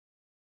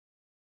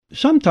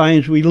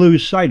Sometimes we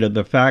lose sight of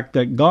the fact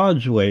that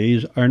God's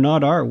ways are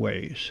not our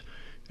ways,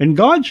 and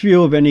God's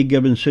view of any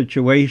given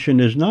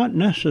situation is not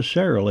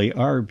necessarily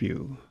our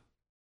view.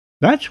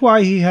 That's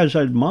why he has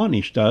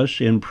admonished us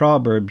in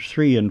Proverbs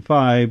 3 and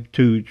 5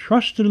 to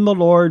trust in the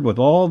Lord with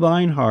all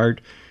thine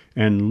heart,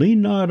 and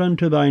lean not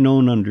unto thine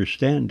own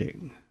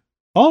understanding.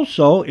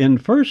 Also, in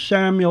 1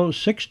 Samuel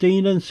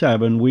 16 and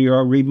 7, we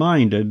are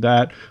reminded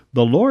that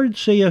the Lord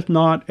seeth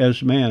not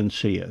as man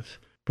seeth.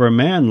 For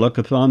man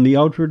looketh on the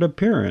outward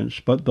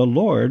appearance, but the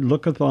Lord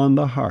looketh on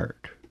the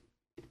heart.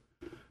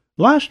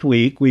 Last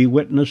week we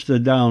witnessed the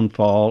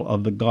downfall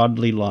of the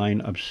godly line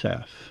of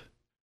Seth.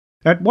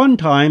 At one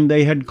time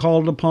they had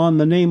called upon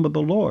the name of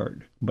the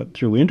Lord, but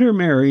through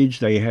intermarriage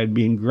they had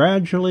been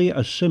gradually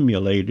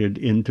assimilated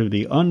into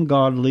the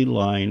ungodly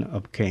line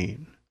of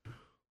Cain.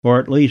 Or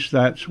at least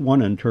that's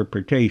one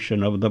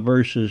interpretation of the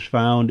verses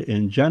found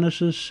in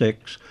Genesis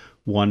 6,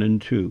 1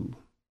 and 2.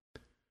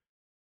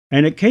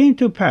 And it came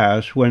to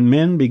pass, when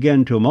men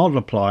began to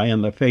multiply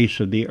on the face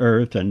of the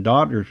earth, and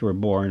daughters were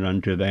born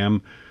unto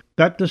them,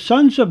 that the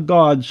sons of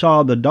God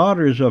saw the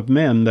daughters of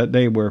men that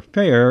they were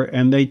fair,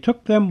 and they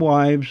took them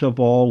wives of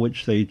all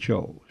which they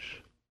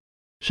chose.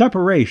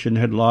 Separation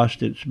had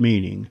lost its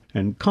meaning,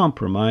 and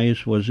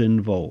compromise was in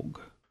vogue.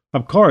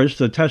 Of course,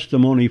 the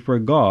testimony for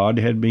God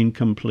had been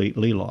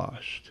completely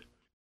lost.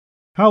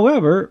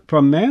 However,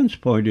 from man's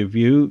point of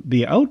view,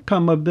 the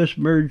outcome of this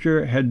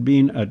merger had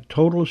been a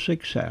total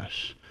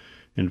success.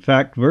 In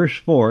fact, verse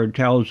 4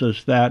 tells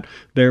us that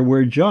there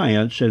were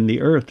giants in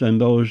the earth in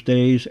those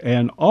days,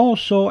 and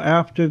also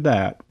after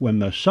that, when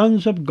the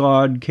sons of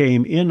God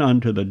came in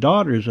unto the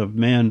daughters of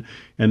men,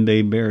 and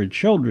they bare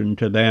children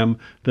to them,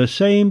 the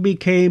same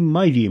became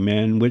mighty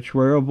men which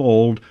were of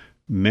old,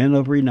 men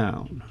of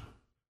renown.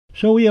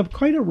 So we have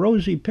quite a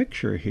rosy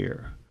picture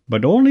here,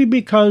 but only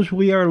because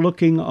we are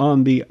looking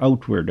on the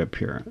outward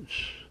appearance.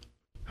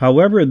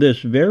 However,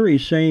 this very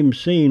same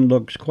scene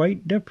looks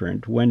quite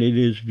different when it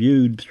is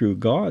viewed through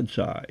God's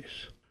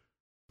eyes.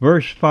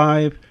 Verse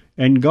 5,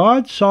 And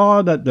God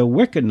saw that the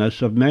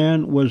wickedness of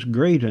man was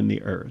great in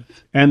the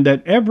earth, and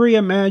that every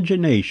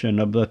imagination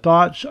of the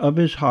thoughts of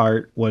his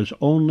heart was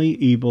only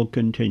evil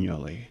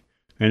continually.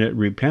 And it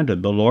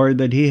repented the Lord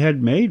that he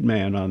had made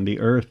man on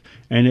the earth,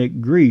 and it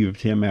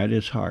grieved him at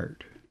his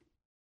heart.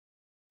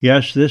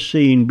 Yes, this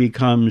scene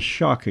becomes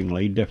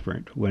shockingly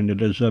different when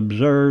it is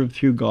observed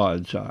through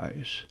God's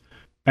eyes.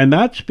 And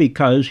that's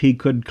because he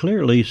could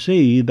clearly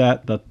see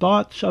that the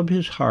thoughts of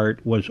his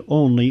heart was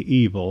only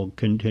evil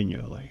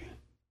continually.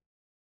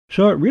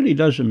 So it really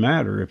doesn't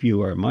matter if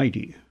you are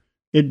mighty.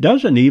 It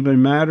doesn't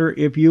even matter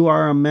if you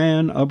are a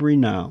man of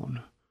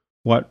renown.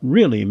 What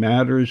really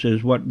matters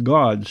is what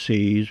God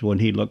sees when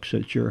he looks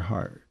at your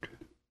heart.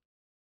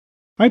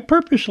 I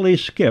purposely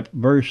skipped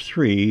verse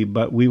 3,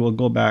 but we will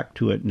go back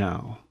to it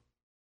now.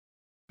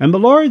 And the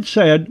Lord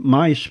said,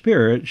 My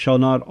spirit shall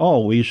not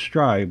always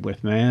strive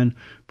with man,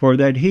 for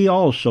that he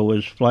also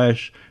is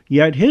flesh,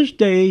 yet his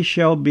days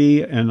shall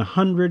be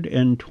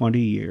 120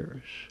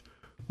 years.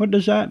 What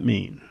does that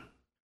mean?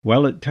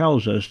 Well, it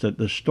tells us that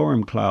the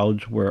storm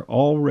clouds were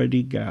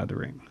already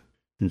gathering.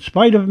 In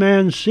spite of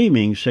man's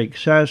seeming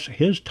success,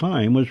 his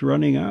time was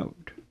running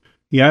out.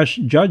 Yes,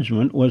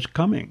 judgment was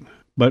coming,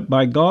 but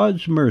by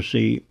God's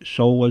mercy,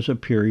 so was a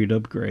period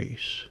of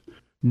grace.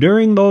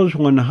 During those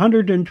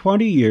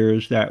 120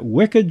 years, that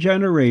wicked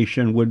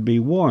generation would be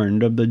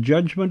warned of the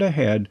judgment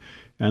ahead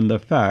and the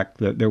fact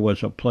that there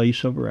was a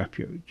place of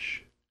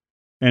refuge.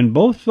 And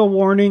both the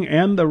warning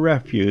and the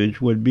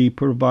refuge would be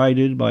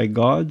provided by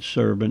God's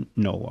servant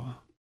Noah.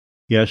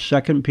 Yes,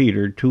 2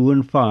 Peter 2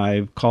 and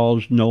 5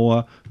 calls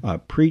Noah a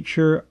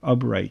preacher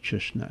of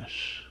righteousness.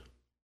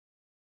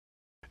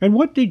 And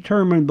what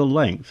determined the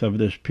length of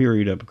this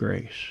period of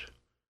grace?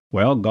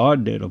 Well,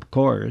 God did, of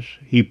course.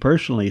 He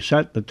personally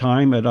set the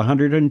time at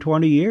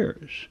 120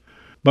 years.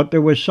 But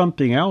there was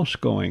something else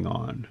going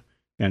on,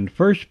 and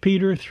 1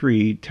 Peter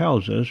 3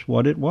 tells us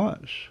what it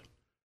was.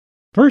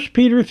 1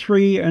 Peter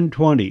 3 and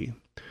 20,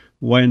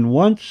 When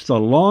once the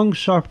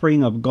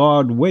long-suffering of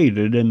God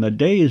waited in the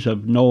days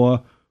of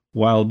Noah,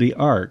 while the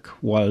ark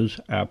was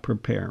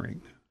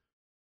a-preparing.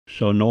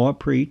 So Noah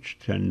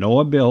preached, and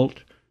Noah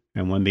built,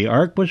 and when the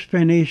ark was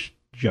finished,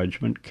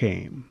 judgment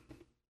came.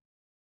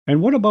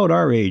 And what about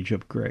our age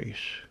of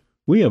grace?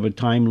 We have a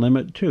time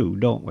limit too,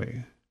 don't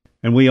we?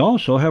 And we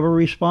also have a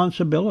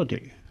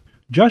responsibility.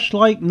 Just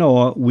like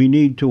Noah, we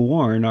need to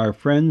warn our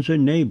friends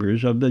and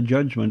neighbors of the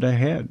judgment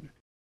ahead,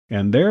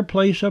 and their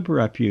place of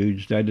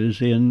refuge that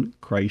is in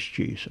Christ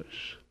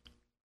Jesus.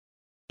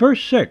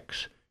 Verse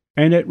 6,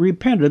 And it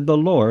repented the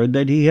Lord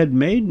that he had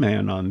made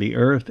man on the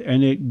earth,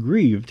 and it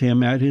grieved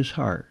him at his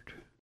heart.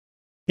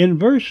 In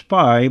verse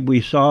 5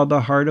 we saw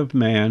the heart of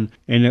man,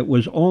 and it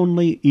was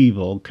only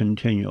evil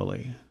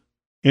continually.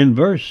 In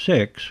verse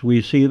 6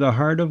 we see the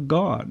heart of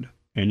God,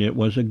 and it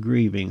was a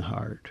grieving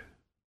heart.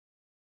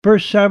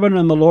 Verse 7,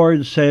 And the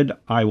Lord said,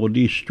 I will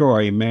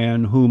destroy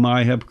man whom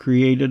I have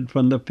created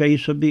from the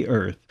face of the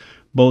earth,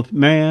 both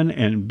man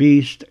and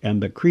beast,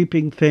 and the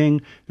creeping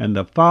thing, and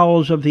the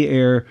fowls of the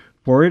air,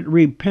 for it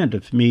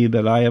repenteth me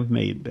that I have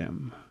made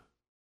them.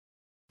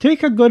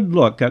 Take a good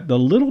look at the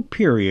little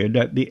period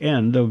at the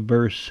end of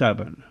verse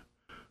 7.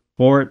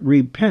 For it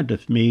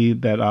repenteth me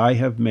that I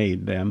have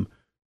made them,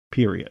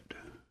 period.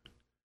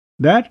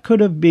 That could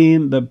have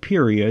been the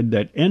period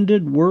that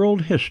ended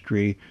world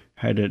history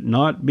had it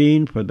not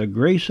been for the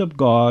grace of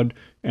God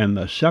and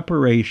the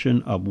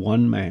separation of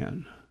one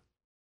man.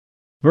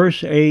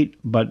 Verse 8,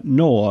 But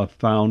Noah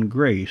found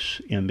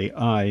grace in the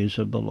eyes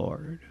of the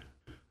Lord.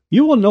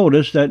 You will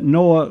notice that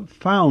Noah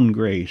found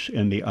grace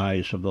in the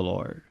eyes of the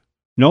Lord.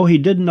 No, he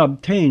didn't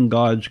obtain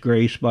God's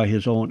grace by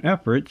his own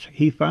efforts,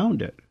 he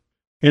found it.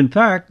 In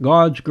fact,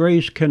 God's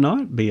grace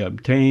cannot be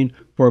obtained,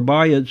 for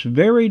by its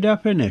very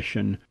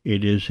definition,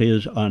 it is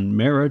his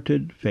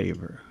unmerited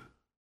favor.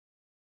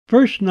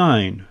 Verse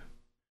 9,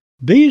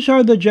 These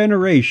are the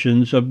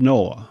generations of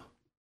Noah.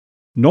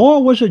 Noah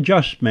was a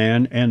just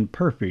man and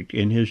perfect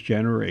in his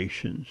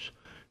generations,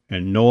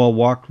 and Noah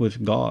walked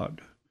with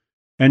God.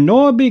 And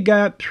Noah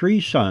begat 3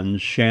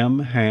 sons, Shem,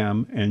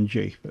 Ham, and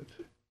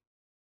Japheth.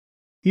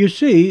 You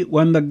see,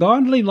 when the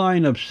godly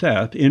line of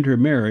Seth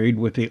intermarried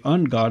with the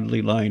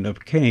ungodly line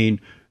of Cain,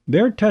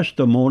 their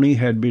testimony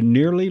had been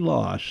nearly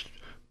lost,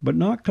 but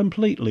not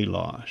completely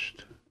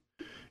lost.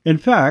 In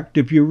fact,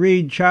 if you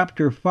read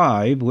chapter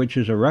 5, which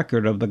is a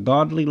record of the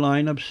godly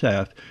line of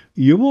Seth,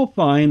 you will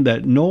find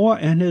that Noah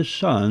and his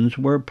sons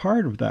were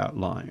part of that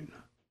line.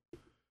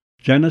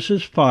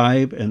 Genesis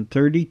 5 and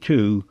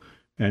 32,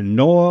 And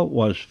Noah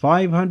was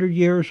 500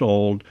 years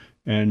old,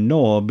 and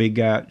Noah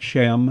begat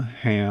Shem,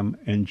 Ham,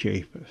 and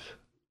Japheth.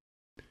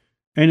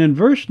 And in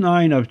verse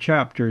 9 of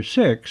chapter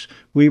 6,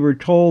 we were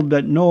told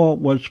that Noah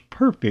was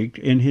perfect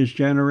in his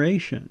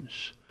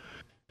generations.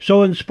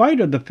 So in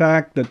spite of the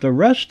fact that the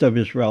rest of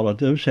his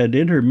relatives had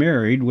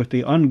intermarried with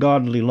the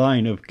ungodly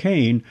line of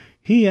Cain,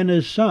 he and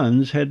his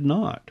sons had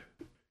not.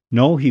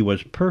 No, he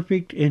was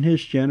perfect in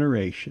his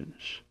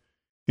generations.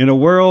 In a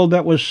world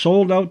that was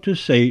sold out to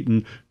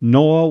Satan,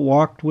 Noah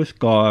walked with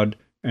God,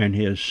 and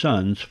his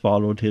sons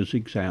followed his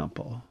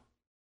example.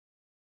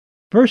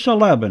 Verse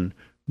 11,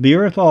 The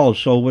earth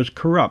also was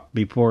corrupt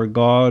before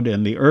God,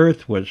 and the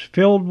earth was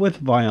filled with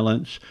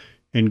violence.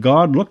 And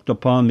God looked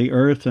upon the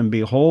earth, and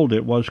behold,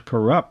 it was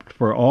corrupt,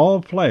 for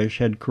all flesh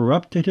had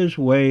corrupted his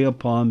way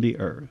upon the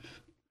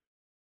earth.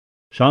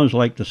 Sounds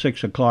like the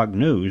 6 o'clock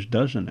news,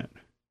 doesn't it?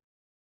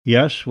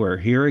 Yes, we're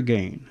here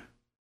again.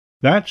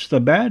 That's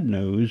the bad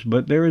news,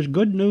 but there is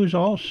good news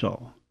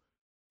also.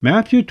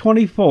 Matthew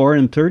 24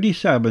 and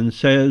 37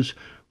 says,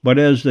 But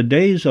as the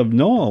days of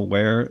Noah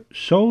were,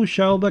 so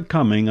shall the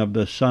coming of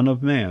the Son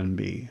of Man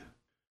be.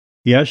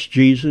 Yes,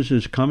 Jesus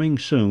is coming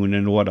soon,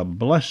 and what a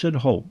blessed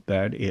hope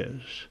that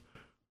is.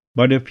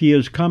 But if he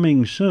is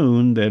coming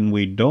soon, then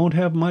we don't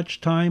have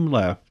much time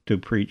left to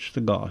preach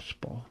the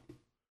gospel.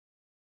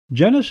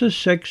 Genesis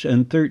 6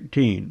 and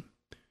 13.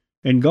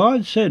 And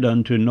God said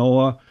unto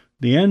Noah,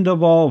 The end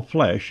of all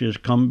flesh is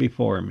come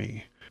before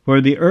me. For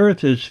the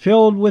earth is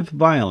filled with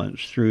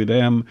violence through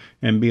them,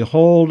 and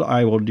behold,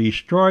 I will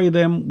destroy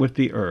them with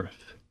the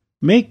earth.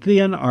 Make thee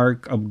an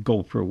ark of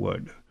gopher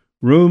wood.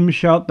 Room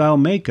shalt thou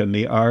make in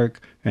the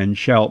ark, and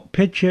shalt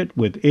pitch it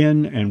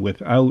within and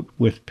without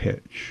with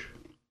pitch.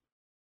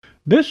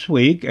 This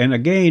week, and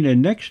again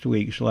in next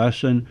week's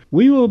lesson,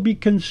 we will be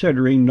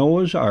considering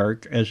Noah's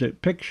ark as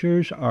it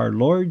pictures our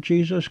Lord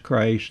Jesus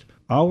Christ,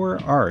 our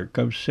ark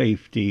of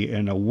safety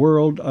in a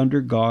world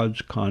under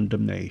God's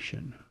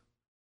condemnation.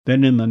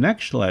 Then in the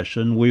next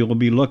lesson, we will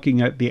be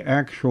looking at the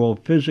actual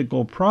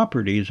physical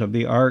properties of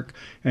the ark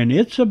and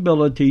its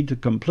ability to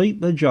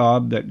complete the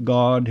job that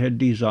God had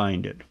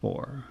designed it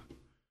for.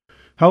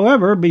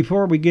 However,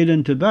 before we get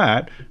into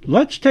that,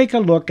 let's take a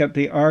look at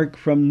the ark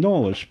from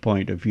Noah's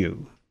point of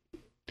view.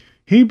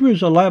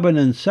 Hebrews 11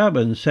 and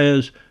 7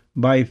 says,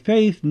 By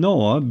faith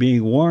Noah,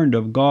 being warned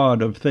of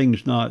God of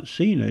things not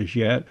seen as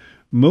yet,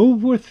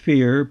 moved with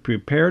fear,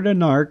 prepared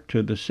an ark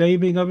to the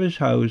saving of his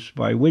house,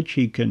 by which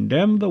he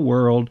condemned the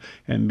world,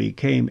 and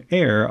became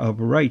heir of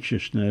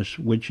righteousness,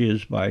 which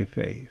is by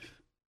faith.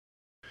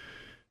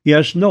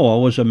 Yes,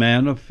 Noah was a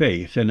man of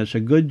faith, and it's a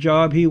good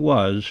job he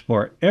was,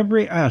 for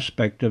every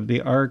aspect of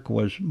the ark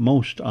was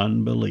most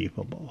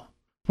unbelievable.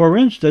 For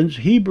instance,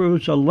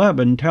 Hebrews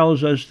 11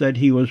 tells us that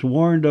he was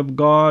warned of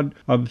God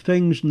of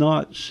things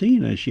not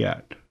seen as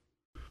yet.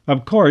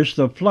 Of course,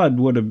 the flood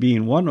would have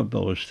been one of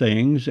those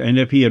things, and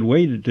if he had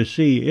waited to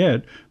see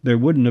it, there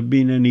wouldn't have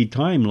been any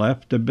time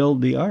left to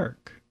build the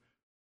ark.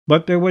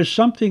 But there was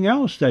something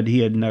else that he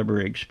had never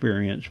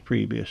experienced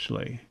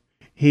previously.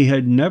 He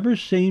had never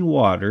seen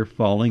water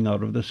falling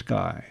out of the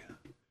sky.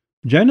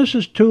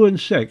 Genesis 2 and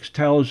 6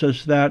 tells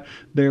us that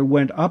there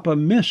went up a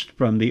mist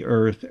from the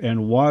earth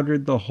and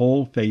watered the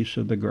whole face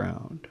of the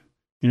ground.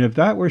 And if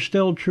that were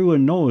still true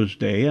in Noah's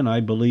day, and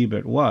I believe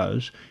it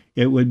was,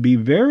 it would be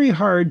very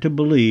hard to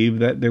believe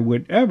that there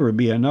would ever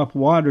be enough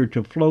water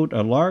to float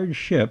a large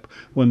ship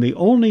when the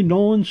only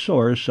known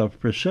source of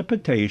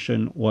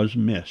precipitation was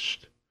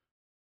mist.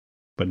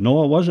 But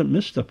Noah wasn't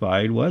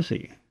mystified, was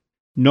he?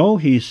 No,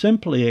 he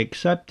simply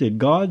accepted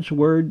God's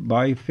word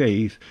by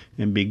faith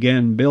and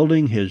began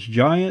building his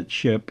giant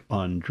ship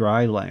on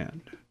dry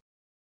land.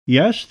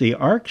 Yes, the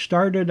ark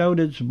started out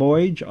its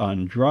voyage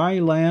on dry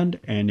land,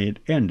 and it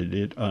ended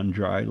it on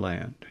dry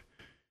land.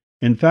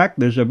 In fact,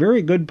 there's a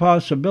very good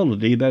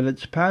possibility that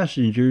its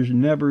passengers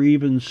never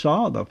even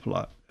saw the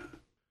flood.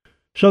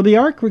 So the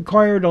ark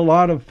required a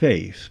lot of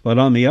faith, but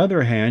on the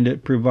other hand,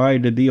 it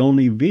provided the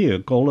only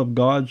vehicle of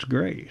God's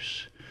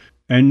grace.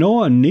 And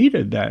Noah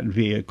needed that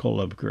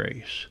vehicle of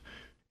grace.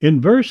 In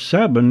verse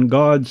 7,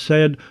 God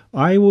said,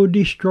 "I will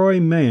destroy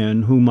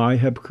man whom I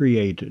have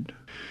created."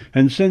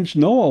 And since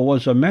Noah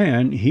was a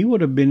man, he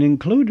would have been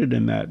included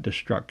in that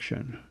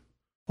destruction.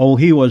 Oh,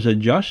 he was a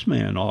just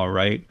man, all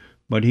right,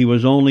 but he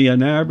was only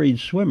an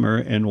average swimmer,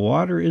 and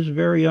water is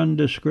very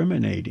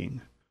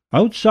undiscriminating.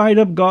 Outside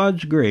of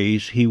God's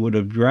grace, he would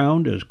have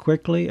drowned as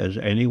quickly as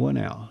anyone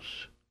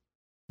else.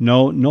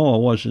 No, Noah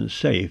wasn't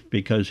safe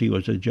because he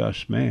was a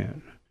just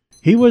man.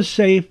 He was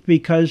safe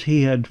because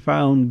he had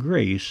found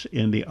grace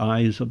in the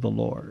eyes of the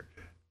Lord.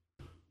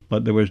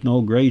 But there was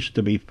no grace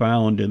to be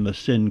found in the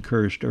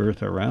sin-cursed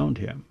earth around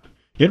him.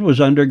 It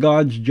was under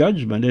God's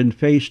judgment and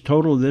faced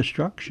total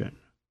destruction.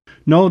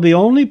 No, the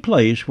only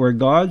place where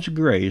God's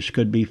grace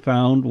could be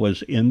found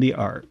was in the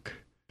ark.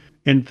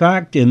 In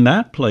fact, in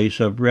that place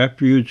of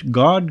refuge,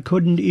 God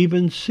couldn't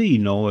even see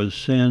Noah's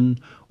sin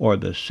or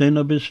the sin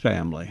of his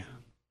family.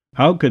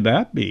 How could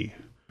that be?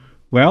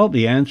 Well,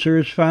 the answer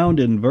is found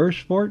in verse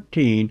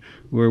 14,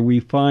 where we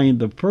find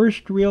the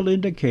first real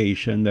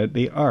indication that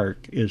the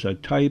ark is a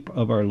type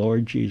of our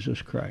Lord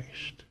Jesus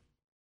Christ.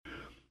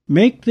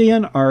 "Make thee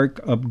an ark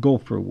of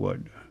gopher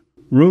wood.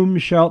 Room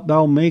shalt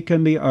thou make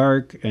in the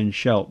ark, and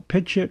shalt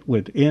pitch it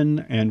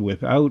within and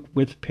without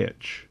with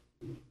pitch."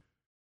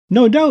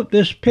 No doubt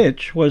this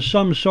pitch was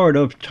some sort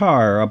of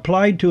tar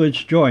applied to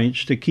its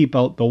joints to keep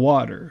out the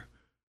water.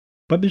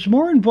 But there's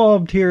more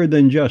involved here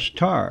than just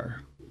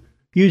tar.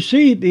 You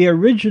see, the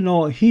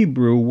original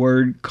Hebrew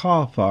word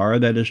kafar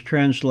that is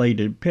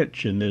translated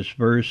pitch in this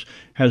verse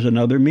has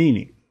another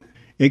meaning.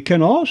 It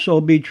can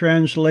also be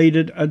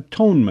translated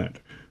atonement,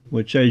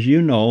 which, as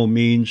you know,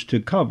 means to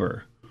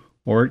cover,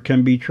 or it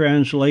can be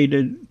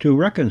translated to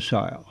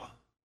reconcile.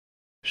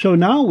 So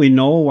now we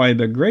know why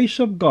the grace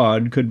of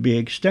God could be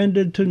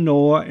extended to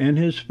Noah and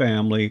his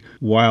family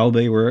while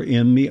they were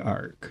in the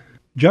ark.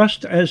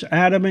 Just as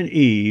Adam and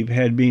Eve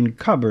had been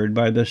covered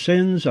by the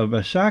sins of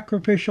a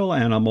sacrificial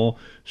animal,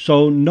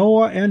 so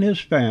Noah and his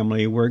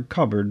family were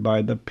covered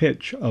by the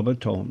pitch of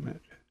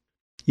atonement.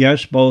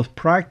 Yes, both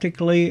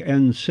practically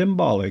and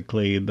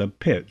symbolically, the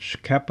pitch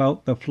kept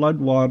out the flood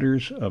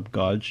waters of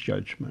God's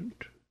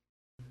judgment.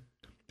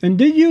 And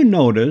did you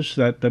notice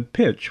that the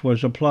pitch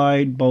was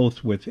applied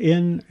both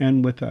within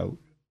and without?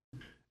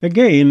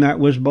 Again, that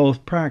was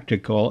both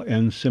practical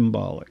and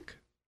symbolic.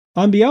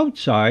 On the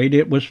outside,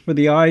 it was for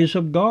the eyes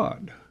of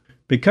God.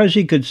 Because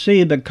he could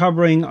see the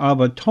covering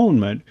of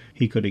atonement,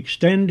 he could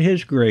extend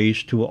his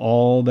grace to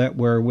all that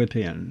were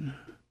within.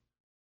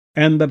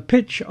 And the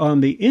pitch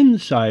on the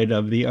inside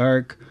of the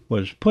ark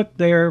was put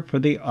there for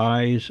the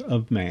eyes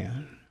of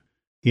man.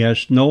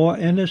 Yes, Noah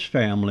and his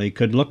family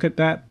could look at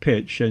that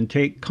pitch and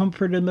take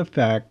comfort in the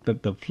fact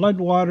that the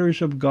floodwaters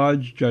of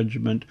God's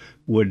judgment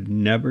would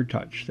never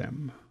touch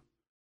them.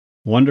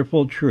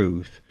 Wonderful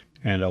truth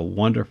and a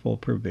wonderful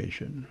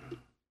provision.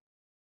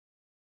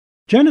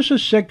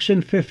 Genesis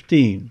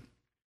 6:15.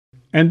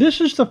 "And this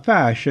is the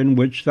fashion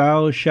which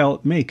thou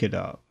shalt make it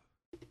of."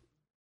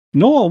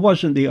 Noah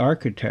wasn't the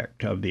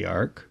architect of the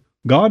ark.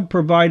 God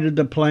provided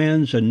the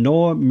plans and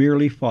Noah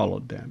merely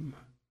followed them.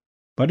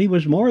 But he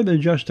was more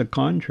than just a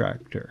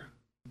contractor.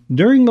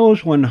 During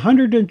those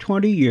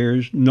 120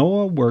 years,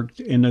 Noah worked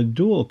in a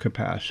dual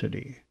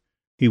capacity.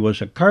 He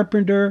was a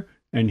carpenter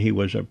and he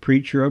was a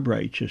preacher of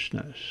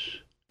righteousness.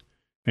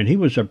 And he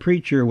was a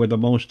preacher with a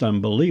most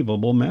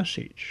unbelievable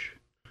message.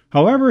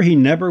 However, he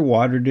never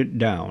watered it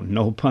down,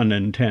 no pun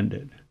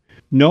intended.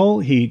 No,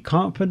 he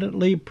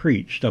confidently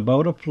preached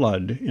about a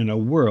flood in a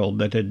world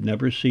that had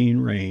never seen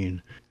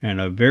rain, and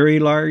a very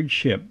large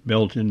ship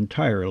built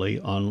entirely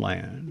on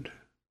land.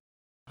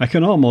 I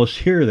can almost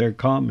hear their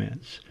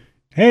comments.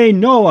 "Hey,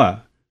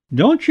 Noah,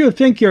 don't you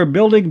think your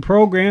building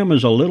program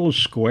is a little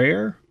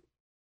square?"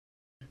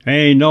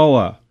 "Hey,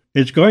 Noah,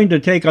 it's going to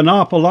take an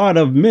awful lot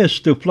of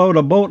mist to float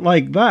a boat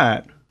like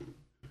that."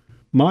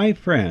 My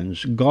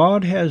friends,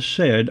 God has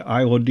said,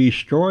 "I will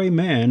destroy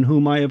man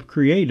whom I have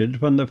created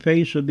from the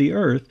face of the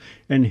earth,"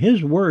 and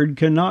his word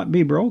cannot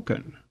be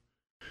broken.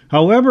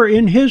 However,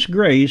 in his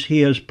grace he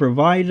has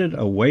provided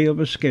a way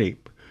of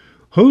escape.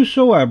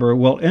 Whosoever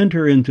will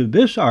enter into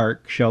this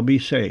ark shall be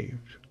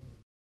saved.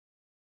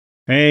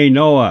 "Hey,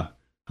 Noah,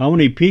 how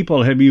many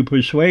people have you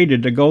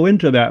persuaded to go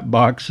into that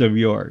box of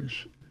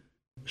yours?"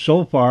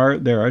 "So far,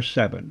 there are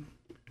 7.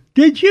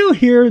 "Did you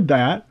hear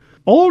that?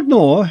 Old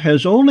Noah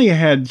has only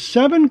had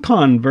 7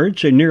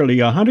 converts in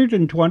nearly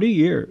 120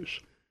 years.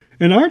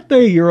 And aren't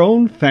they your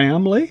own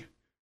family?"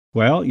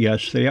 Well,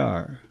 yes, they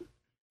are.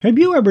 Have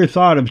you ever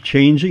thought of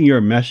changing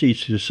your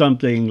message to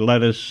something,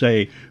 let us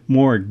say,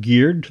 more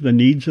geared to the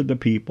needs of the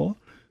people?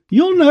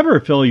 You'll never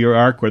fill your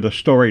ark with a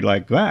story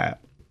like that.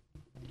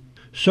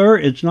 Sir,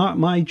 it's not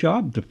my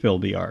job to fill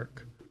the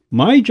ark.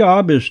 My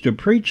job is to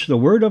preach the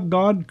Word of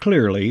God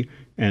clearly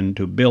and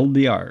to build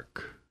the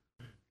ark.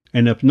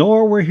 And if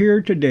Noah were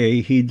here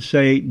today, he'd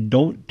say,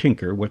 don't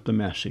tinker with the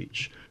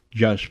message.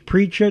 Just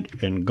preach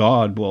it and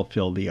God will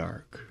fill the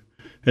ark.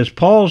 As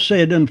Paul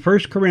said in 1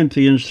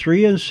 Corinthians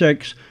 3 and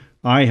 6,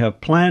 I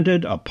have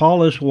planted,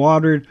 Apollos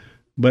watered,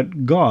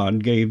 but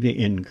God gave the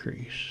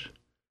increase.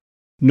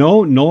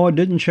 No, Noah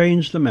didn't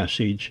change the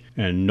message,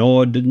 and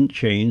Noah didn't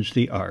change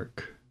the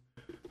ark.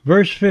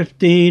 Verse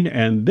 15,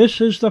 and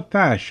this is the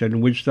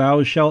fashion which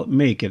thou shalt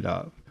make it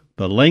of.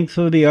 The length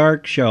of the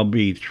ark shall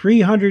be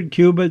 300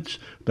 cubits,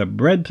 the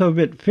breadth of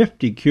it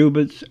 50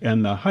 cubits,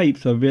 and the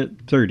height of it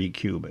 30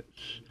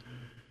 cubits.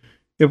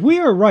 If we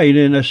are right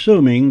in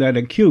assuming that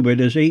a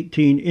cubit is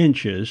 18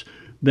 inches,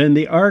 then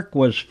the ark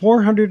was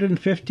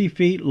 450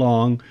 feet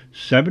long,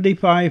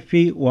 75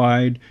 feet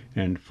wide,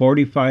 and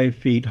 45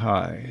 feet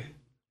high.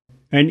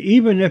 And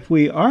even if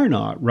we are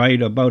not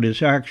right about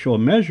its actual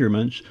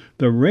measurements,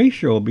 the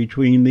ratio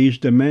between these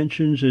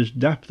dimensions is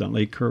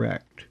definitely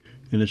correct.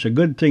 And it's a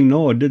good thing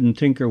Noah didn't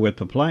tinker with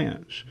the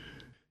plans.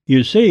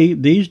 You see,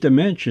 these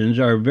dimensions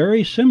are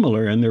very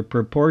similar in their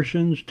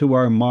proportions to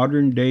our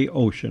modern-day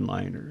ocean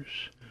liners.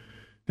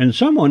 And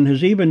someone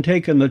has even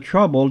taken the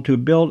trouble to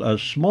build a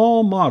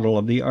small model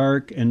of the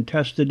ark and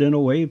test it in a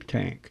wave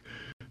tank.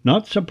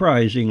 Not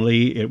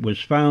surprisingly, it was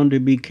found to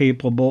be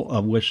capable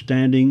of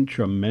withstanding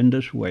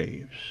tremendous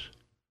waves.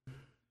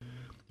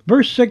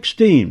 Verse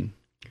 16,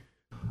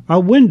 a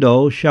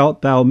window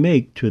shalt thou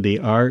make to the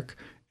ark,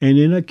 and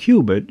in a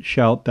cubit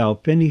shalt thou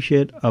finish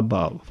it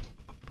above.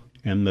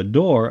 And the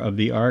door of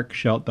the ark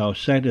shalt thou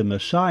set in the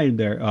side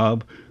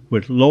thereof,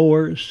 with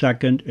lower,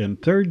 second,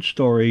 and third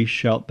stories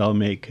shalt thou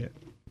make it.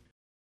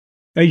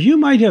 As you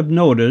might have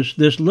noticed,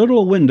 this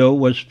little window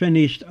was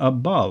finished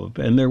above,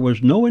 and there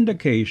was no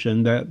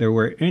indication that there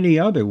were any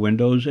other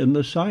windows in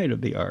the side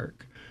of the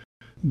ark.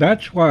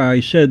 That's why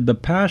I said the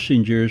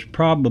passengers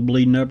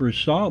probably never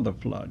saw the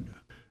flood,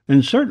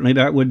 and certainly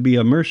that would be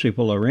a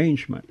merciful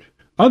arrangement.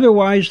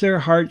 Otherwise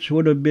their hearts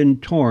would have been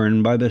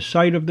torn by the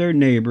sight of their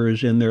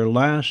neighbors in their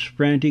last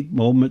frantic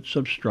moments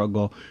of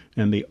struggle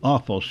and the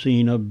awful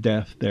scene of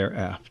death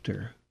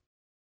thereafter.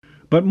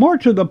 But more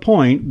to the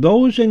point,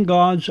 those in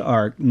God's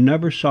ark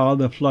never saw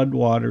the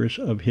floodwaters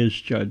of his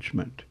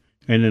judgment.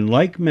 And in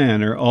like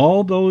manner,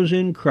 all those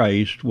in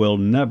Christ will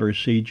never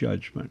see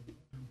judgment.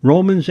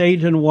 Romans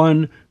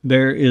 8:1,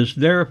 there is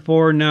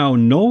therefore now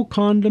no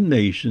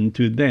condemnation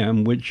to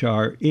them which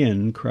are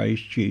in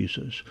Christ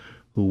Jesus,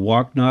 who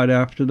walk not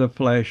after the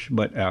flesh,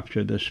 but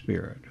after the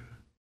Spirit.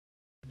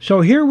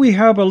 So here we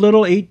have a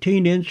little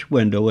 18-inch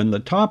window in the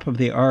top of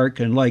the ark,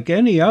 and like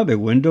any other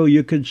window,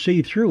 you could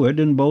see through it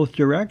in both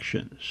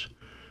directions.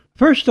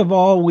 First of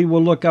all, we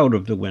will look out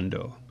of the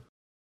window.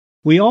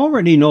 We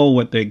already know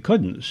what they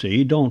couldn't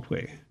see, don't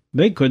we?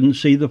 They couldn't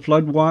see the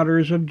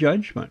floodwaters of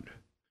judgment.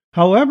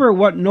 However,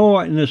 what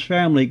Noah and his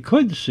family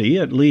could see,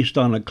 at least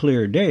on a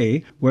clear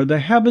day, were the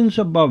heavens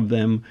above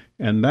them,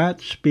 and that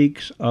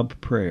speaks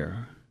of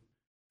prayer.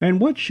 And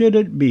what should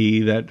it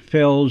be that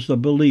fills the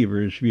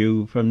believer's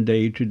view from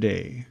day to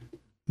day?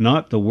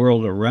 Not the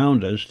world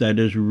around us that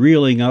is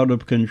reeling out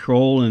of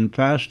control and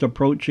fast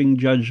approaching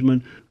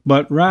judgment,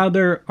 but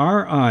rather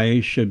our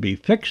eyes should be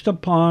fixed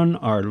upon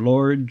our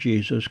Lord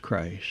Jesus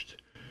Christ.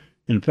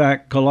 In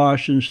fact,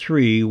 Colossians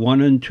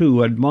 3:1 and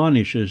 2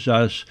 admonishes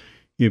us,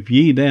 if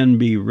ye then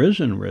be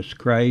risen with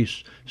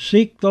Christ,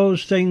 seek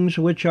those things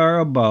which are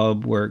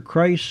above, where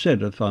Christ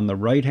sitteth on the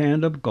right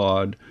hand of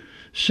God.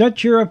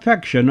 Set your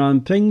affection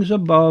on things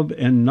above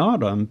and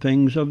not on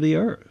things of the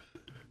earth.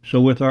 So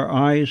with our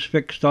eyes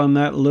fixed on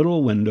that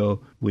little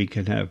window, we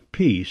can have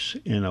peace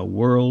in a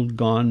world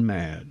gone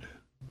mad.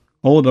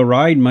 Oh, the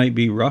ride might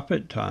be rough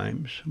at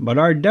times, but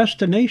our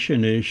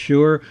destination is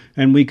sure,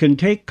 and we can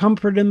take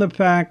comfort in the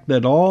fact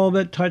that all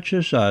that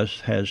touches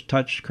us has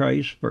touched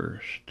Christ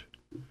first.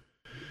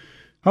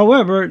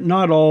 However,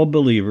 not all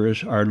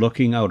believers are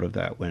looking out of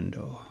that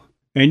window.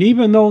 And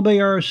even though they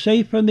are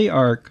safe in the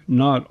ark,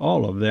 not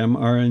all of them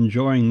are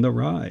enjoying the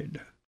ride.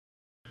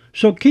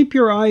 So keep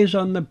your eyes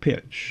on the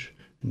pitch,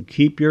 and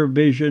keep your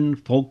vision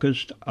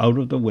focused out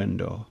of the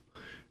window.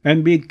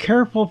 And be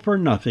careful for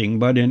nothing,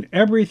 but in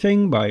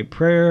everything by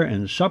prayer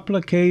and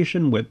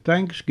supplication with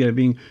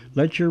thanksgiving,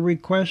 let your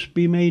requests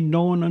be made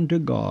known unto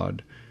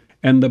God.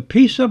 And the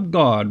peace of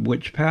God,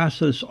 which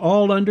passeth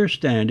all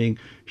understanding,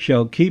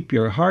 shall keep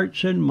your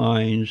hearts and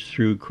minds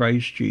through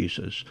Christ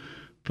Jesus.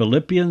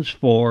 Philippians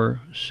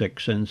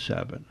 4:6 and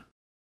 7.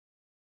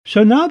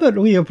 So now that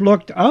we have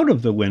looked out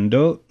of the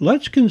window,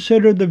 let's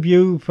consider the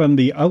view from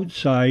the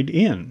outside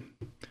in.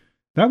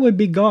 That would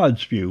be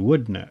God's view,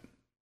 wouldn't it?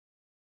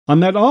 On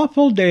that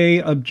awful day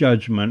of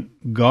judgment,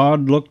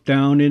 God looked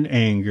down in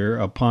anger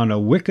upon a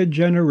wicked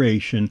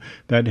generation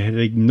that had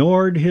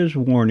ignored his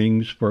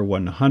warnings for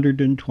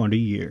 120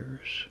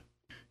 years.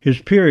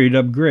 His period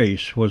of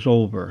grace was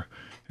over,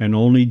 and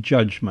only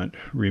judgment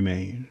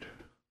remained.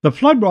 The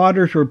flood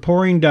waters were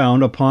pouring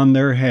down upon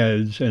their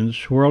heads and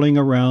swirling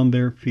around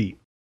their feet.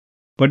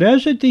 But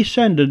as it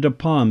descended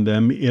upon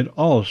them, it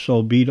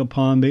also beat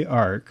upon the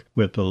ark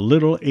with a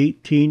little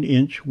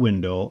 18-inch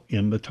window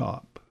in the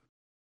top.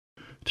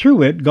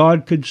 Through it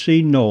God could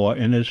see Noah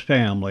and his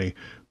family,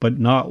 but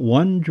not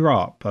one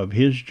drop of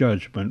his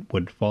judgment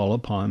would fall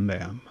upon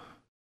them.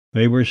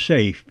 They were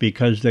safe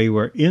because they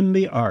were in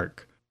the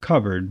ark,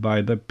 covered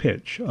by the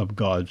pitch of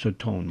God's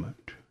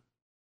atonement.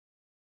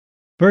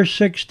 Verse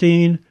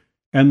 16,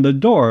 And the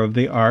door of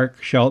the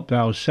ark shalt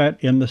thou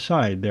set in the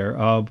side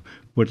thereof,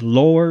 with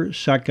lower,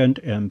 second,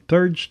 and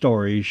third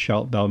stories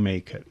shalt thou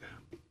make it.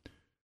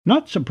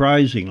 Not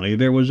surprisingly,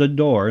 there was a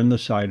door in the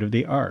side of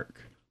the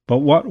ark. But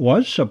what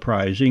was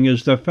surprising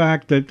is the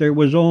fact that there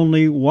was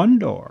only one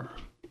door.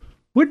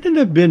 Wouldn't it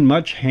have been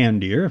much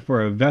handier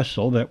for a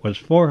vessel that was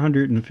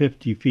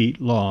 450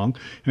 feet long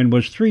and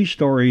was 3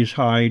 stories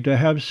high to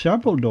have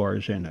several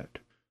doors in it?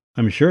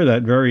 I'm sure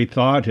that very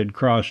thought had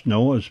crossed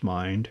Noah's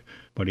mind,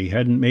 but he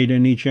hadn't made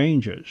any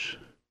changes.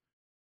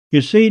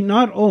 You see,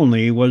 not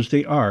only was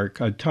the ark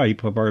a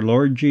type of our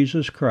Lord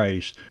Jesus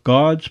Christ,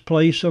 God's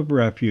place of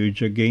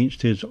refuge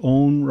against his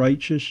own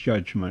righteous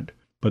judgment,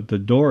 but the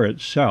door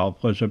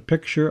itself was a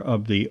picture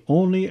of the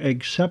only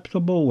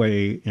acceptable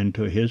way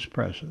into his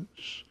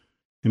presence.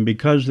 And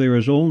because there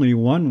is only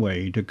one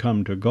way to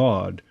come to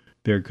God,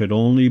 there could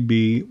only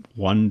be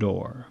one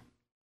door.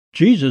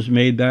 Jesus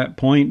made that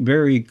point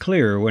very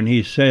clear when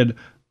he said,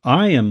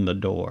 I am the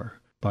door.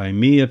 By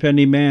me if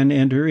any man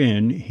enter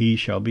in, he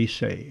shall be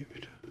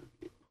saved.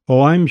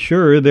 Oh, I'm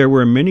sure there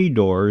were many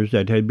doors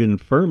that had been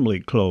firmly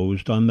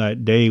closed on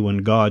that day when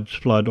God's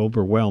flood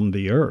overwhelmed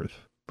the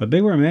earth, but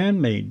they were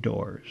man-made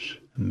doors,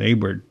 and they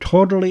were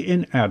totally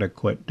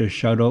inadequate to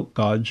shut out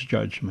God's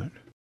judgment.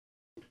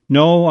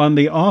 No, on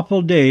the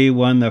awful day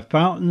when the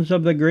fountains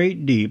of the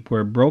great deep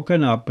were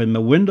broken up and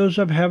the windows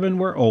of heaven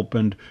were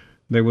opened,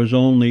 there was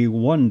only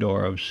one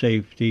door of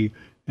safety,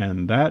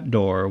 and that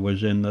door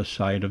was in the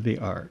side of the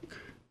ark.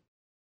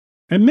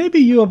 And maybe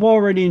you have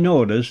already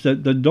noticed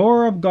that the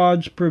door of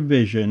God's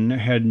provision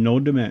had no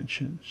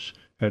dimensions,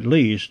 at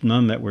least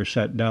none that were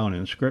set down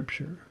in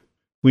Scripture.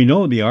 We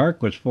know the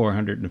ark was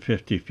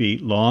 450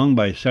 feet long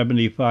by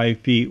 75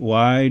 feet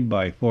wide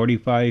by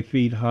 45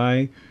 feet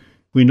high.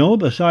 We know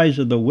the size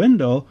of the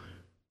window,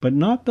 but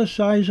not the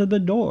size of the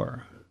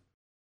door.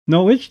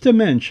 No, its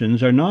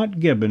dimensions are not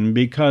given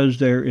because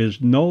there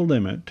is no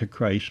limit to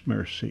Christ's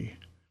mercy.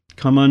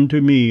 Come unto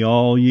me,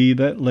 all ye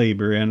that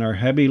labor and are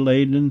heavy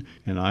laden,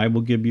 and I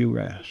will give you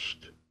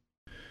rest.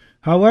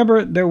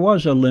 However, there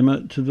was a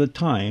limit to the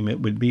time it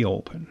would be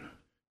open.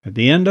 At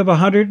the end of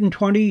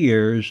 120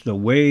 years, the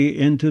way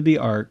into the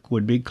ark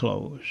would be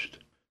closed.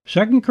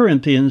 2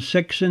 Corinthians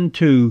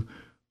 6:2,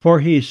 For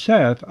he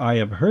saith, I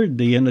have heard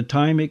thee in a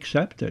time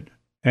accepted,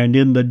 and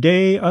in the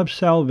day of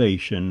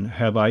salvation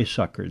have I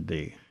succored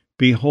thee.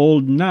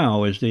 Behold,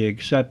 now is the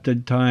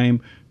accepted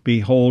time.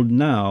 Behold,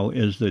 now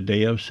is the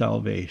day of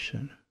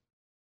salvation.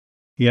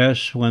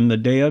 Yes, when the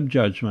day of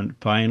judgment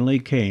finally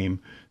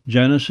came,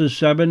 Genesis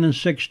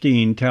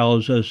 7:16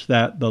 tells us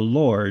that the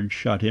Lord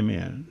shut him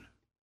in.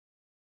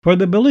 For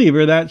the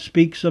believer, that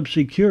speaks of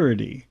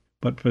security,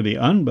 but for the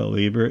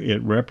unbeliever,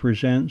 it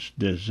represents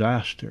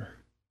disaster.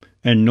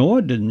 And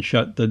Noah didn't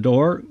shut the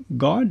door,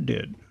 God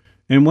did.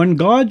 And when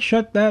God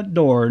shut that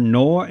door,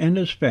 Noah and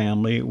his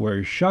family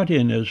were shut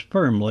in as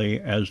firmly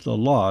as the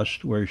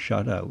lost were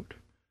shut out.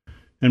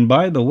 And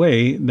by the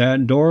way,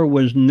 that door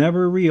was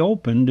never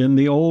reopened in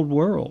the old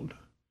world.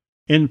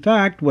 In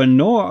fact, when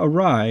Noah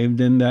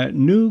arrived in that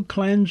new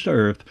cleansed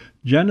earth,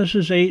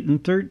 Genesis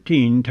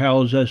 8:13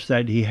 tells us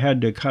that he had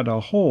to cut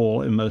a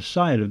hole in the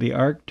side of the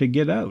ark to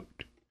get out.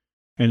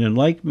 And in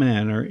like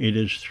manner, it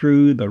is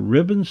through the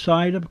riven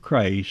side of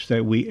Christ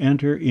that we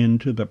enter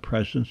into the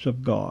presence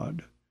of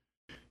God.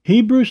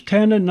 Hebrews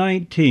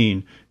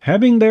 10:19,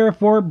 Having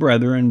therefore,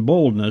 brethren,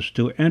 boldness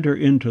to enter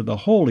into the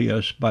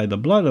holiest by the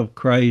blood of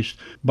Christ,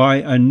 by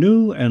a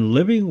new and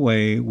living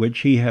way, which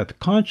he hath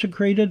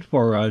consecrated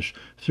for us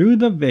through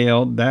the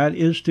veil, that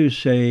is to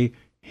say,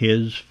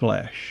 his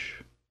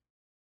flesh.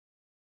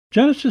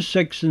 Genesis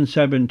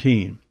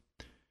 6:17,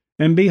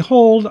 And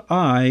behold,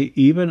 I,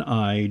 even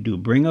I, do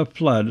bring a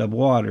flood of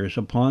waters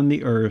upon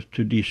the earth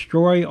to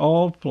destroy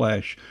all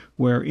flesh,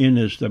 wherein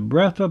is the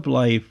breath of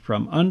life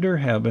from under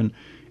heaven,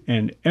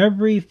 and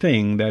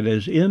everything that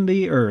is in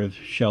the earth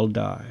shall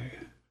die.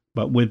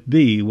 But with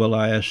thee will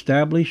I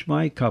establish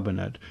my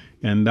covenant,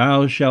 and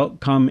thou shalt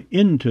come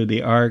into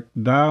the ark,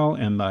 thou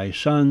and thy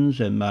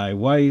sons, and thy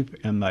wife,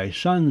 and thy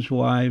sons'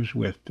 wives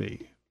with thee.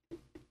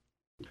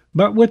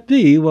 But with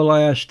thee will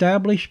I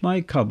establish my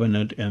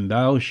covenant, and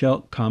thou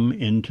shalt come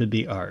into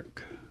the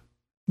ark.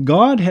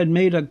 God had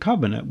made a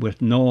covenant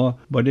with Noah,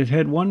 but it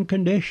had one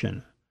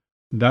condition: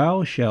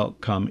 thou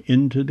shalt come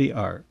into the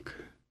ark.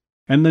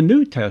 And the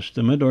New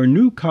Testament, or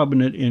New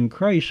Covenant in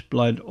Christ's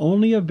blood,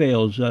 only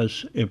avails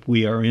us if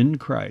we are in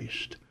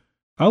Christ.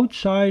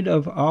 Outside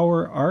of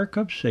our ark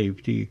of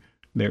safety,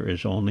 there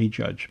is only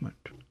judgment.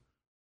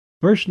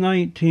 Verse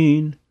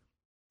 19,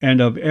 And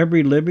of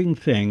every living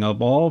thing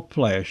of all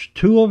flesh,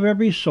 2 of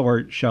every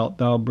sort shalt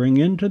thou bring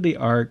into the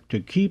ark, to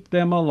keep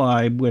them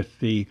alive with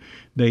thee.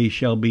 They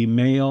shall be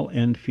male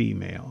and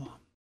female.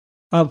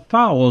 Of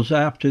fowls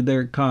after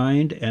their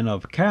kind, and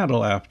of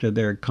cattle after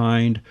their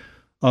kind,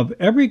 of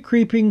every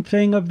creeping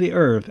thing of the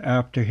earth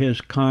after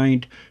his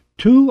kind,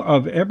 2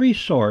 of every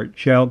sort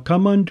shall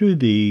come unto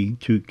thee,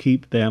 to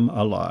keep them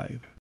alive.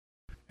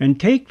 And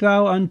take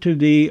thou unto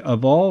thee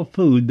of all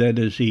food that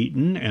is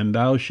eaten, and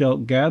thou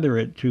shalt gather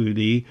it to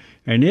thee,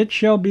 and it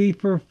shall be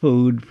for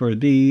food for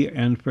thee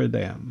and for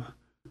them.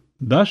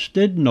 Thus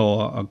did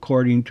Noah,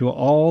 according to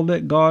all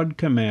that God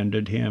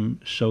commanded him,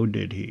 so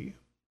did he.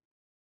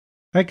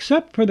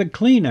 Except for the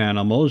clean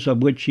animals,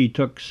 of which he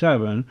took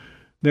 7,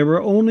 there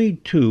were only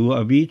 2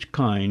 of each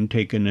kind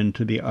taken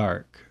into the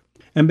ark.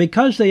 And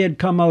because they had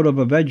come out of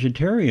a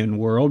vegetarian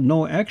world,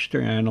 no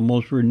extra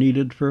animals were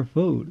needed for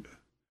food.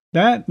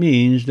 That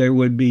means there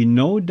would be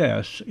no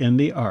deaths in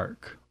the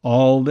ark.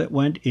 All that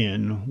went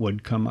in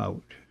would come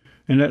out.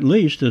 And at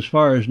least as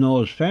far as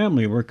Noah's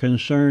family were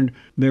concerned,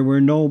 there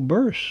were no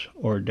births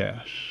or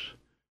deaths.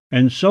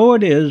 And so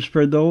it is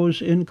for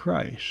those in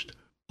Christ.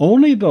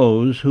 Only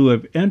those who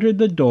have entered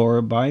the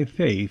door by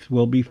faith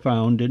will be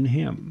found in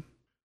him.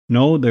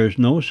 No, there's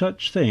no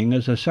such thing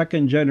as a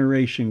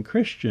second-generation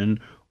Christian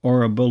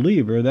or a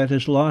believer that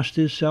has lost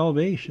his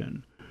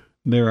salvation.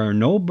 There are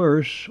no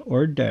births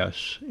or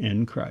deaths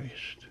in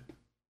Christ.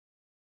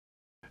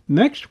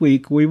 Next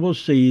week we will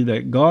see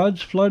that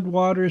God's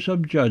floodwaters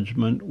of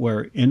judgment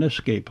were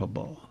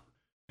inescapable.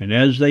 And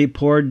as they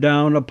poured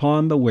down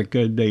upon the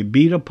wicked, they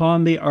beat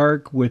upon the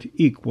ark with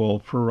equal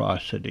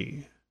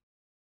ferocity.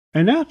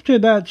 And after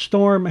that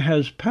storm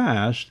has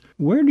passed,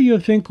 where do you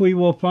think we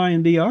will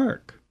find the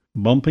ark?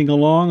 Bumping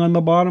along on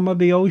the bottom of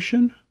the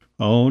ocean?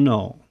 Oh,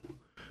 no.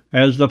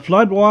 As the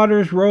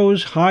floodwaters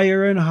rose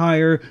higher and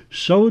higher,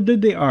 so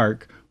did the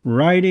ark,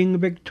 riding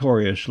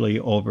victoriously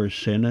over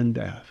sin and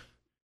death.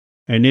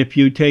 And if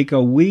you take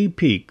a wee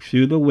peek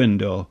through the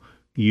window,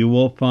 you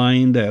will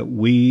find that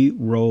we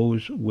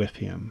rose with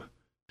him,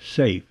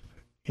 safe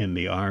in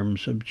the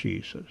arms of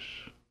Jesus.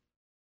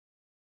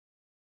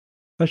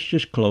 Let's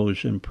just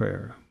close in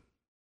prayer.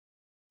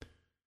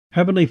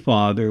 Heavenly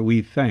Father,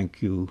 we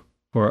thank you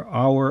for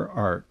our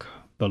ark,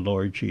 the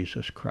Lord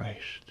Jesus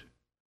Christ.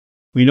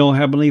 We know,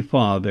 Heavenly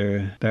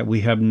Father, that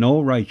we have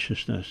no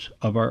righteousness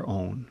of our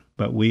own,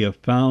 but we have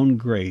found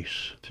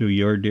grace through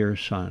your dear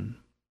Son.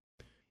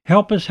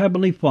 Help us,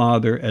 Heavenly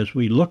Father, as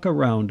we look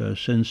around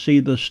us and see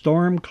the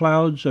storm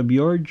clouds of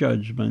your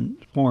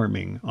judgment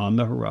forming on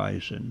the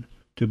horizon,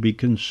 to be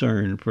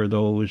concerned for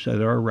those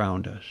that are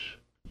around us,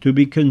 to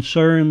be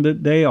concerned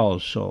that they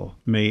also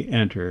may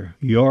enter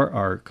your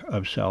ark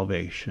of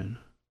salvation.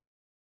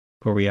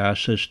 For we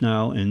ask this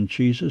now in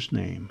Jesus'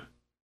 name.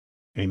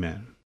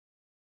 Amen.